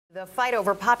The fight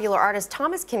over popular artist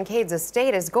Thomas Kinkade's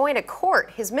estate is going to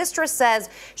court. His mistress says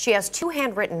she has 2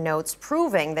 handwritten notes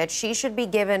proving that she should be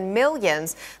given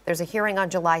millions. There's a hearing on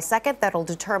July 2nd that'll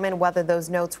determine whether those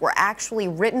notes were actually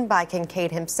written by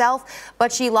Kinkade himself,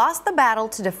 but she lost the battle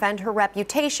to defend her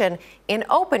reputation in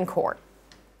open court.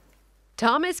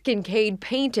 Thomas Kinkade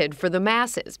painted for the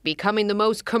masses, becoming the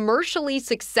most commercially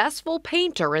successful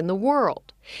painter in the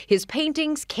world. His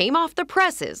paintings came off the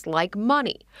presses like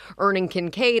money, earning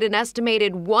Kinkade an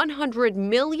estimated $100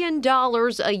 million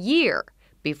a year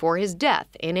before his death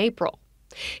in April.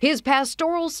 His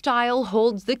pastoral style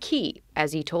holds the key,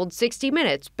 as he told 60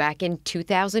 Minutes back in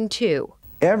 2002.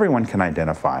 Everyone can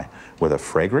identify with a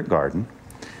fragrant garden,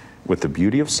 with the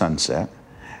beauty of sunset,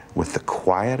 with the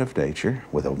quiet of nature,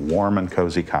 with a warm and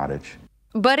cozy cottage.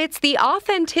 But it's the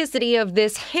authenticity of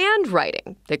this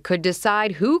handwriting that could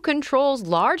decide who controls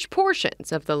large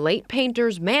portions of the late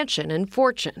painter's mansion and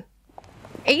fortune.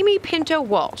 Amy Pinto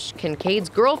Walsh, Kinkade's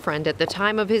girlfriend at the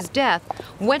time of his death,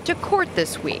 went to court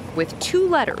this week with 2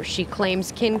 letters she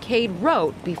claims Kinkade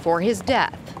wrote before his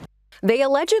death. They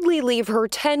allegedly leave her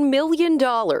 $10 million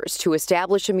to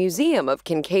establish a museum of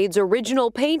Kinkade's original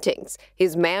paintings,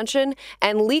 his mansion,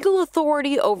 and legal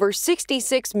authority over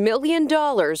 $66 million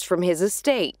from his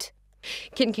estate.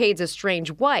 Kinkade's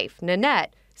estranged wife,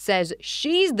 Nanette, says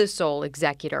she's the sole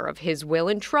executor of his will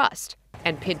and trust,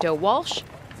 and Pinto Walsh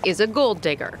is a gold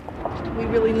digger. We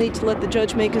really need to let the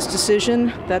judge make his decision.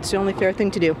 That's the only fair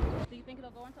thing to do.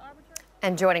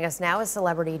 And joining us now is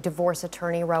celebrity divorce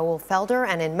attorney Raoul Felder,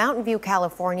 and in Mountain View,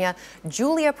 California,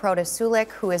 Julia Prodia Sulek,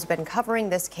 who has been covering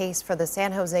this case for the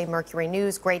San Jose Mercury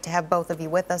News. Great to have both of you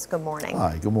with us. Good morning.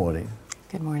 Hi, good morning.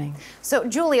 Good morning. So,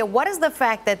 Julia, what does the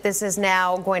fact that this is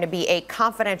now going to be a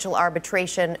confidential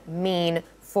arbitration mean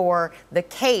for the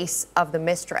case of the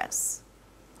mistress?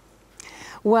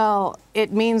 Well,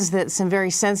 it means that some very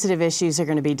sensitive issues are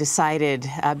going to be decided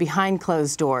behind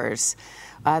closed doors.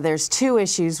 There's 2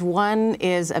 issues. One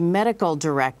is a medical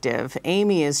directive.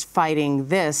 Amy is fighting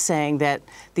this, saying that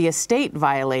the estate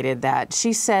violated that.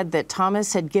 She said that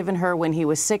Thomas had given her, when he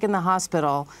was sick in the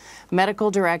hospital,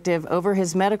 medical directive over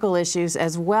his medical issues,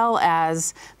 as well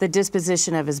as the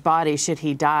disposition of his body should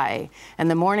he die.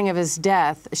 And the morning of his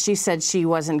death, she said she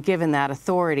wasn't given that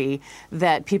authority,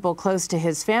 that people close to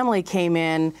his family came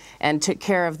in and took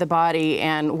care of the body,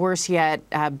 and worse yet,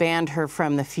 banned her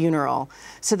from the funeral.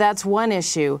 So that's one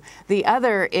issue. The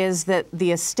other is that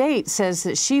the estate says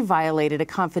that she violated a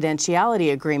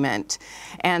confidentiality agreement,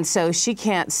 and so she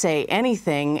can't say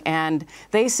anything. And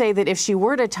they say that if she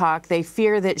were to talk, they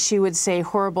fear that she would say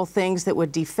horrible things that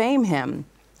would defame him.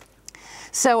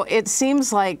 So it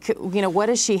seems like, you know, what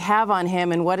does she have on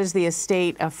him and what is the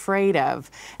estate afraid of?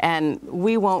 And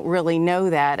we won't really know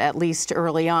that, at least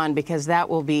early on, because that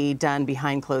will be done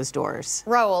behind closed doors.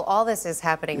 Raoul, all this is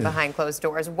happening behind closed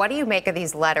doors. What do you make of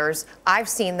these letters? I've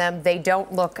seen them. They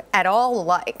don't look at all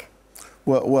alike.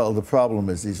 Well, the problem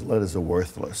is these letters are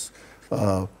worthless.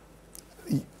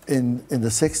 In the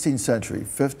 16th century,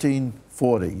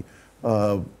 1540,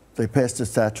 they passed the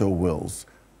Statute of Wills,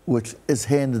 which is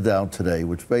handed down today,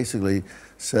 which basically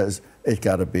says it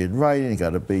got to be in writing, it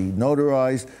got to be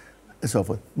notarized, and so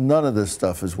forth. None of this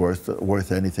stuff is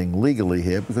worth anything legally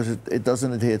here because it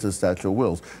doesn't adhere to the Statute of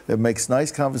Wills. It makes nice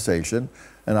conversation,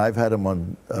 and I've had them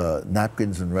on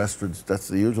napkins in restaurants. That's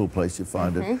the usual place you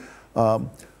find it.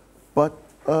 But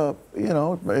you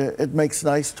know, it makes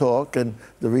nice talk, and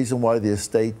the reason why the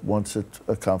estate wants it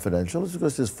confidential is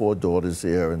because there's 4 daughters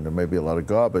here, and there may be a lot of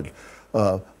garbage.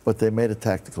 But they made a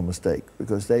tactical mistake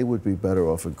because they would be better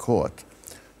off in court.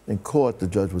 In court, the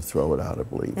judge would throw it out, I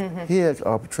believe. Here,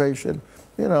 arbitration,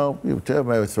 you know, you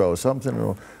may throw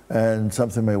something, and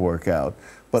something may work out.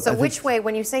 But so which way,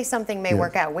 when you say something may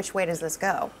work out, which way does this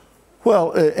go?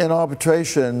 Well, in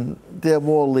arbitration, they're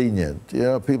more lenient. You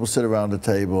know, people sit around the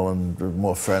table and they're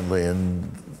more friendly,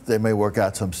 and they may work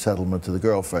out some settlement to the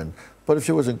girlfriend. But if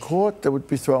she was in court, they would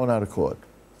be thrown out of court.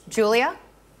 Julia?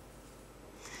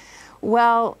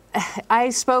 Well, I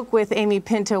spoke with Amy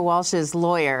Pinto Walsh's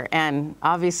lawyer, and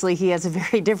obviously he has a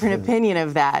very different opinion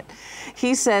of that.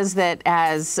 He says that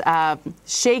as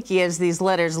shaky as these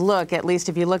letters look, at least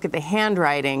if you look at the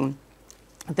handwriting,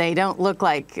 they don't look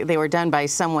like they were done by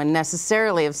someone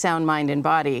necessarily of sound mind and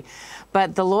body.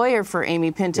 But the lawyer for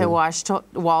Amy Pinto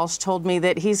Walsh told me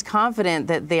that he's confident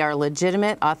that they are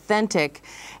legitimate, authentic,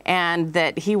 and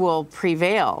that he will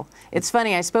prevail. It's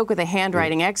funny, I spoke with a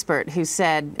handwriting expert who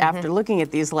said, after looking at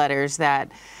these letters,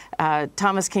 that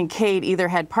Thomas Kinkade either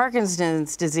had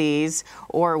Parkinson's disease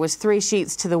or was 3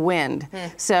 sheets to the wind.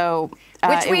 So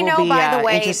which we know, by the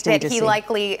way, that he see.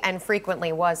 likely and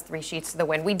frequently was 3 sheets to the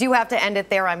wind. We do have to end it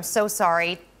there. I'm so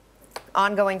sorry.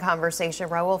 ongoing conversation.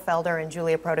 Raoul Felder and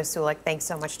Julia Prodia Sulek, thanks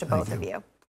so much to both of you.